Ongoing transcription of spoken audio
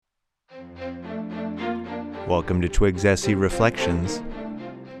Welcome to Twig's SE Reflections.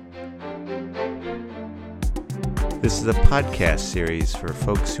 This is a podcast series for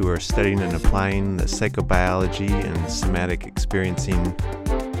folks who are studying and applying the psychobiology and somatic experiencing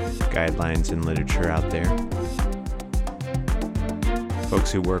guidelines and literature out there.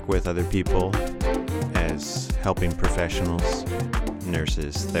 Folks who work with other people as helping professionals,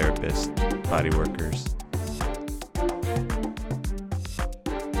 nurses, therapists, body workers.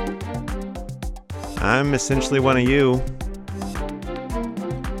 I'm essentially one of you.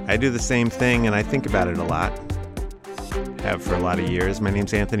 I do the same thing and I think about it a lot. Have for a lot of years. My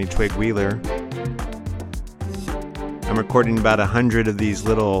name's Anthony Twig Wheeler. I'm recording about 100 of these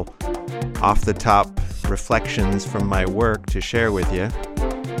little off-the-top reflections from my work to share with you.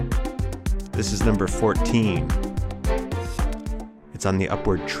 This is number 14. It's on the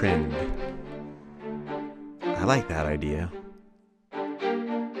upward trend. I like that idea.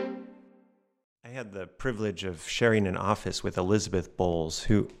 I had the privilege of sharing an office with Elizabeth Bowles,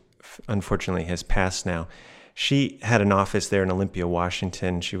 who unfortunately has passed now. She had an office there in Olympia,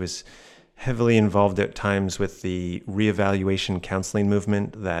 Washington. She was heavily involved at times with the reevaluation counseling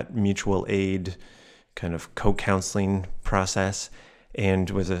movement, that mutual aid kind of co-counseling process, and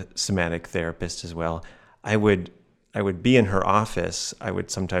was a somatic therapist as well. I would be in her office. I would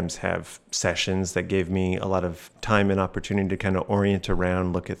sometimes have sessions that gave me a lot of time and opportunity to kind of orient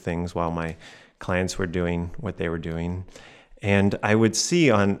around, look at things while my clients were doing what they were doing. And I would see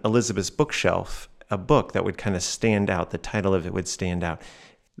on Elizabeth's bookshelf a book that would kind of stand out. The title of it would stand out.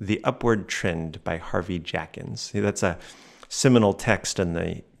 The Upward Trend by Harvey Jackins. See, that's a seminal text in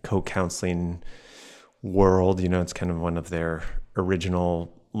the co-counseling world. You know, it's kind of one of their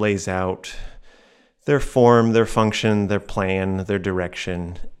original, lays out their form, their function, their plan, their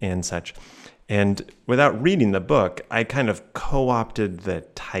direction, and such. And without reading the book, I kind of co-opted the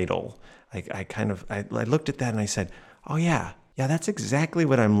title. I looked at that and I said, oh yeah, that's exactly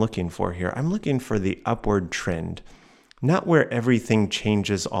what I'm looking for here. I'm looking for the upward trend, not where everything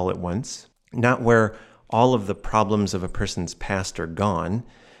changes all at once, not where all of the problems of a person's past are gone,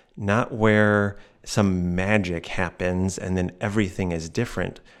 not where some magic happens and then everything is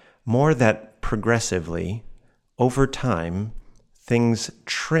different. More that progressively, over time, things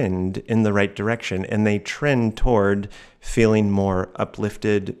trend in the right direction and they trend toward feeling more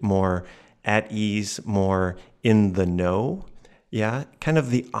uplifted, more at ease, more in the know. Yeah, kind of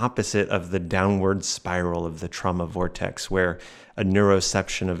the opposite of the downward spiral of the trauma vortex, where a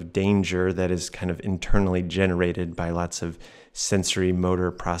neuroception of danger that is kind of internally generated by lots of sensory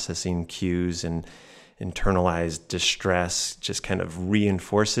motor processing cues and internalized distress just kind of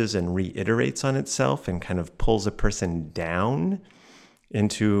reinforces and reiterates on itself and kind of pulls a person down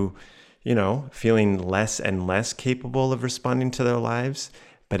into, feeling less and less capable of responding to their lives.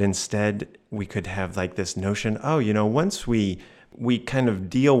 But instead, we could have like this notion, once we kind of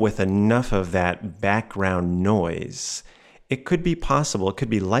deal with enough of that background noise, it could be possible, it could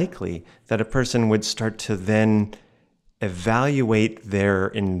be likely that a person would start to then evaluate their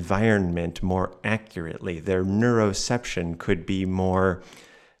environment more accurately. Their neuroception could be more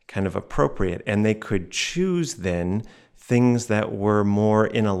kind of appropriate, and they could choose then things that were more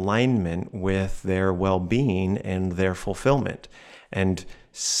in alignment with their well-being and their fulfillment. And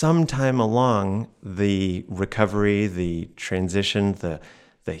sometime along the recovery, the transition,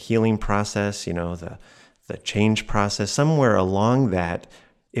 the healing process, the change process, somewhere along that,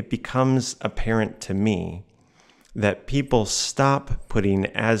 it becomes apparent to me that people stop putting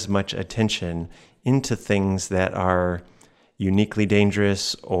as much attention into things that are uniquely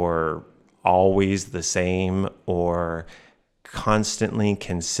dangerous or always the same or constantly,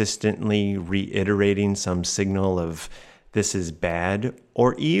 consistently reiterating some signal of this is bad,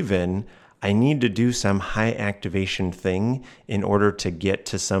 or even I need to do some high activation thing in order to get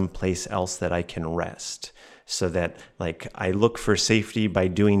to some place else that I can rest. So that I look for safety by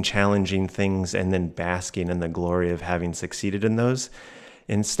doing challenging things and then basking in the glory of having succeeded in those.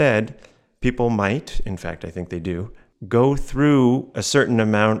 Instead, people might, in fact, I think they do, go through a certain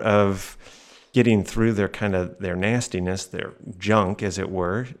amount of getting through their nastiness, their junk, as it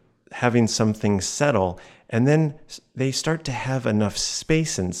were, having something settle, and then they start to have enough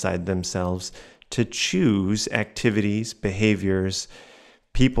space inside themselves to choose activities, behaviors,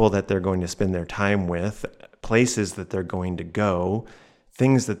 people that they're going to spend their time with, places that they're going to go,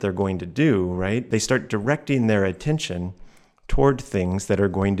 things that they're going to do, right? They start directing their attention toward things that are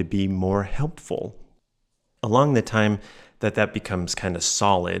going to be more helpful. Along the time that becomes kind of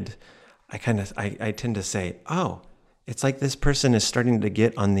solid, I tend to say, it's like this person is starting to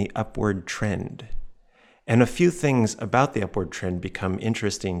get on the upward trend. And a few things about the upward trend become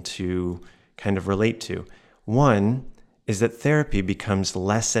interesting to kind of relate to. One is that therapy becomes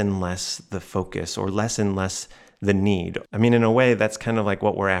less and less the focus, or less and less the need. I mean, in a way, that's kind of like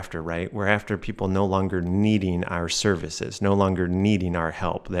what we're after, right? We're after people no longer needing our services, no longer needing our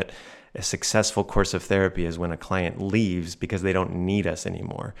help. That a successful course of therapy is when a client leaves because they don't need us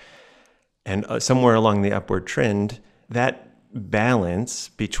anymore. And somewhere along the upward trend, that balance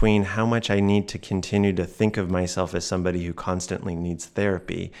between how much I need to continue to think of myself as somebody who constantly needs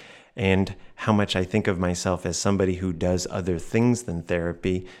therapy and how much I think of myself as somebody who does other things than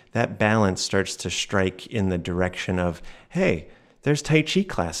therapy, that balance starts to strike in the direction of, hey, there's Tai Chi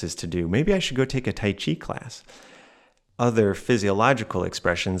classes to do. Maybe I should go take a Tai Chi class. Other physiological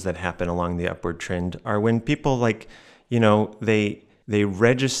expressions that happen along the upward trend are when people they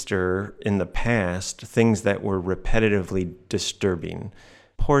register in the past things that were repetitively disturbing.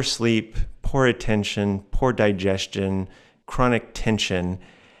 Poor sleep, poor attention, poor digestion, chronic tension.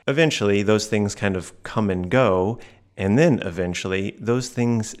 Eventually, those things kind of come and go, and then eventually, those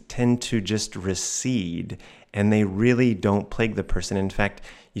things tend to just recede, and they really don't plague the person. In fact,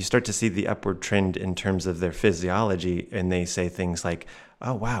 you start to see the upward trend in terms of their physiology, and they say things like,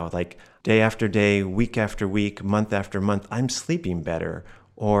 oh, wow, like day after day, week after week, month after month, I'm sleeping better.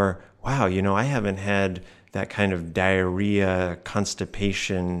 Or, wow, I haven't had that kind of diarrhea,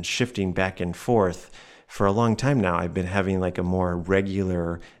 constipation, shifting back and forth for a long time now. I've been having like a more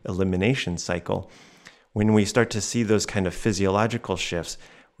regular elimination cycle. When we start to see those kind of physiological shifts,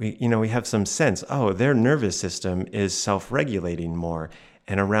 we have some sense, oh, their nervous system is self-regulating more.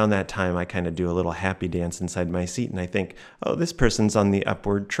 And around that time, I kind of do a little happy dance inside my seat and I think, oh, this person's on the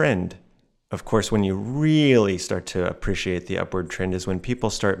upward trend. Of course, when you really start to appreciate the upward trend is when people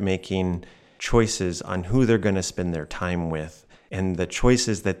start making choices on who they're going to spend their time with. And the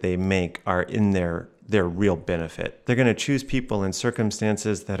choices that they make are in their real benefit. They're going to choose people in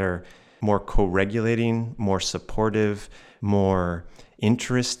circumstances that are more co-regulating, more supportive, more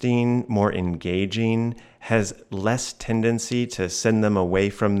interesting, more engaging, has less tendency to send them away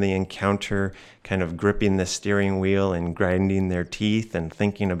from the encounter, kind of gripping the steering wheel and grinding their teeth and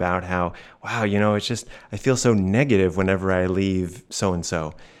thinking about how, wow, it's just, I feel so negative whenever I leave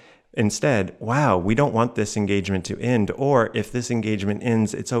so-and-so. Instead, wow, we don't want this engagement to end, or if this engagement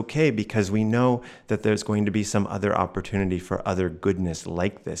ends, it's okay because we know that there's going to be some other opportunity for other goodness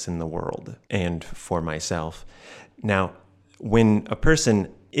like this in the world and for myself. Now, when a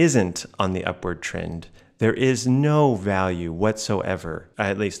person isn't on the upward trend, there is no value whatsoever,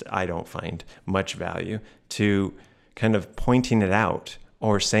 at least I don't find much value, to kind of pointing it out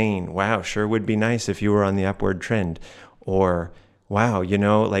or saying, wow, sure would be nice if you were on the upward trend, or wow,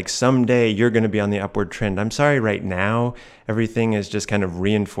 like someday you're going to be on the upward trend. I'm sorry right now, everything is just kind of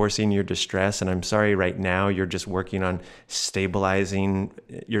reinforcing your distress. And I'm sorry right now, you're just working on stabilizing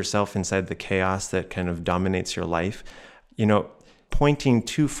yourself inside the chaos that kind of dominates your life. Pointing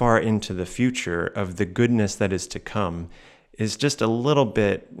too far into the future of the goodness that is to come is just a little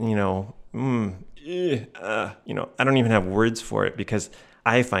bit, I don't even have words for it because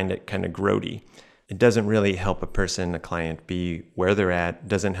I find it kind of grody. It doesn't really help a person, a client, be where they're at,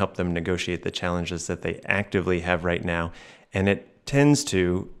 doesn't help them negotiate the challenges that they actively have right now. And it tends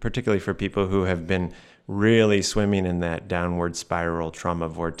to, particularly for people who have been really swimming in that downward spiral, trauma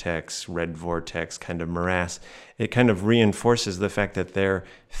vortex, red vortex kind of morass, it kind of reinforces the fact that they're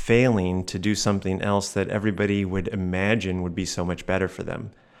failing to do something else that everybody would imagine would be so much better for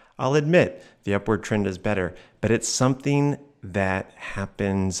them. I'll admit the upward trend is better, but it's something that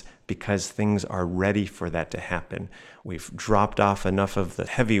happens because things are ready for that to happen. We've dropped off enough of the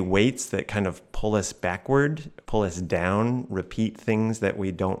heavy weights that kind of pull us backward, pull us down, repeat things that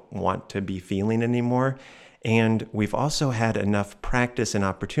we don't want to be feeling anymore. And we've also had enough practice and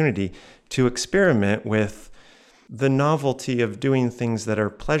opportunity to experiment with the novelty of doing things that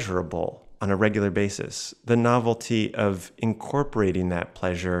are pleasurable on a regular basis, the novelty of incorporating that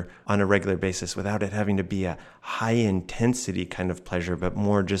pleasure on a regular basis without it having to be a high intensity kind of pleasure, but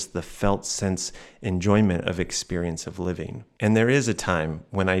more just the felt sense enjoyment of experience of living. And there is a time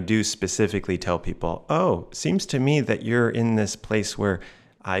when I do specifically tell people, oh, seems to me that you're in this place where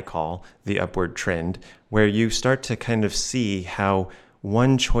I call the upward trend, where you start to kind of see how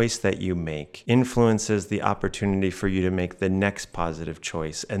one choice that you make influences the opportunity for you to make the next positive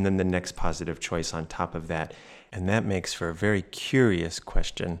choice and then the next positive choice on top of that. And that makes for a very curious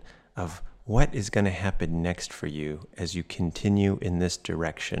question of what is going to happen next for you as you continue in this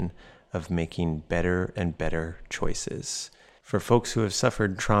direction of making better and better choices. For folks who have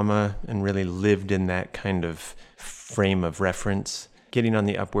suffered trauma and really lived in that kind of frame of reference, getting on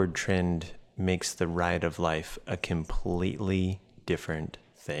the upward trend makes the ride of life a completely different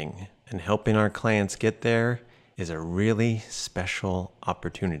thing. And helping our clients get there is a really special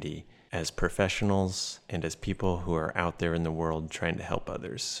opportunity as professionals and as people who are out there in the world trying to help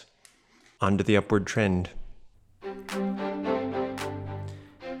others. On to the upward trend.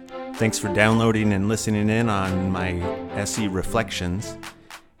 Thanks for downloading and listening in on my SE Reflections.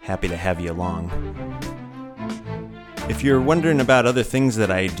 Happy to have you along. If you're wondering about other things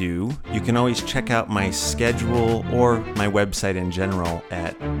that I do, you can always check out my schedule or my website in general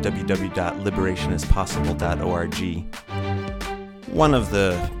at www.liberationispossible.org. One of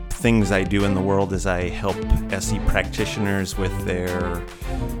the things I do in the world is I help SE practitioners with their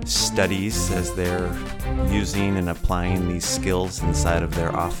studies as they're using and applying these skills inside of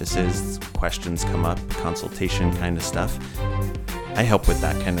their offices. Questions come up, consultation kind of stuff. I help with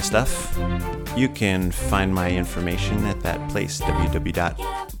that kind of stuff. You can find my information at that place,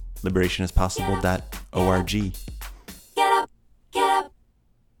 www.liberationispossible.org.